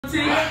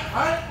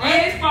15th.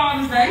 And it's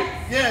Father's Day.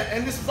 Yeah,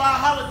 and this is our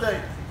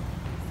holiday.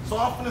 So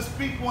I'm finna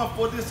speak one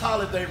for this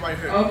holiday right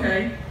here.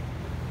 Okay.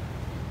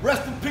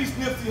 Rest in peace,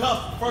 Nipsy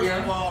Hussle. First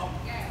of all,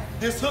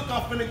 this hook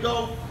I'm finna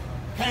go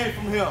came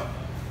from him.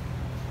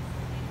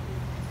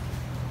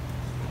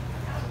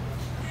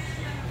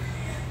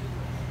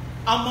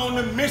 I'm on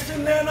a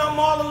mission and I'm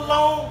all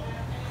alone.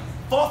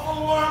 Far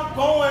from where I'm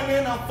going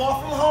and I'm far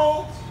from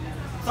home.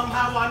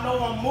 Somehow I know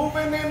I'm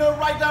moving in the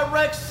right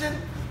direction.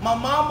 My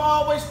mama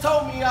always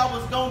told me I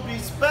was gonna be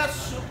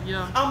special.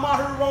 I'm out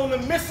here on a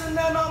mission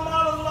and I'm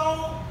all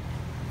alone.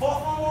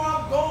 Far from where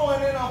I'm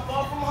going and I'm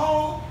far from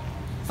home.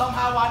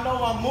 Somehow I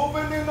know I'm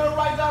moving in the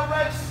right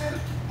direction.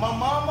 My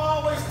mama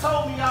always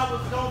told me I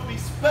was gonna be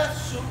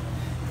special.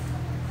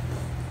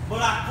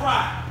 But I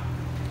cried.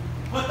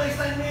 But they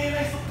say men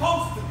ain't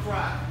supposed to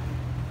cry.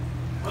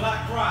 But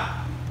I cried.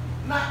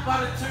 Not by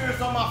the tears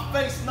on my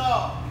face,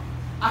 no.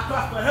 I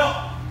cry for help.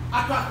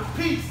 I cry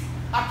for peace.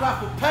 I cry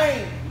for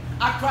pain.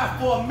 I cry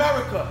for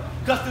America.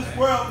 Because this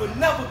world would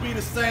never be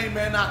the same,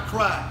 man. I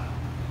cry.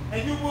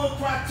 And you will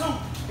cry too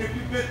if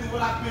you've been through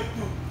what I've been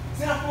through.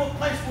 See, I'm from a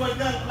place where a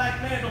young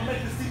black man don't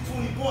make the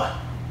C-21.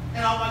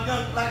 And all my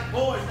young black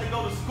boys, they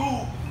go to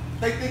school.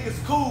 They think it's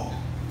cool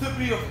to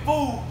be a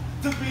fool,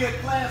 to be a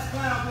class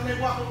clown. When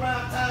they walk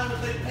around town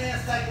with their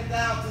pants sagging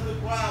down to the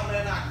ground,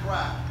 man, I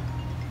cry.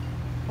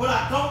 But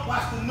I don't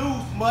watch the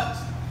news much,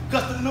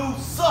 because the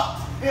news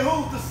sucks. And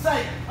who's to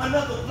say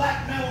another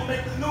black man will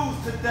make the news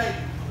today?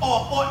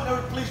 Or an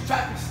ordinary police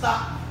traffic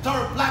stop,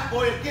 turn black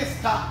boy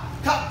against cop.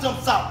 Cop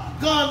jumps out,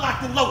 gun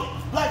locked and loaded.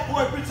 Black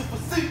boy reaching for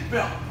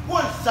seatbelt,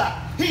 one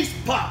shot, he's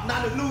popped.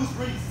 Now the news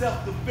reads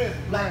self-defense.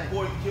 Black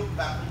boy killed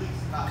by police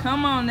cop.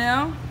 Come on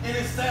now. And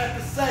it's sad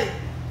to say,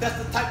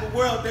 that's the type of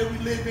world that we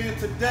live in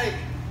today.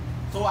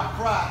 So I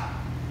cry,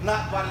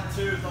 not by the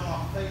tears on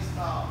my face,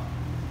 no.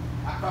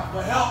 I cry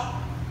for help.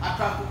 I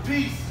cry for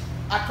peace.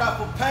 I cry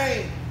for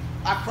pain.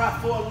 I cry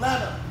for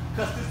Atlanta.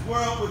 Because this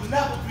world would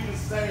never be the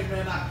same,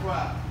 man. I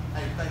cry.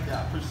 Hey, thank you.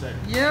 I appreciate it.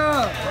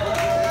 Yeah.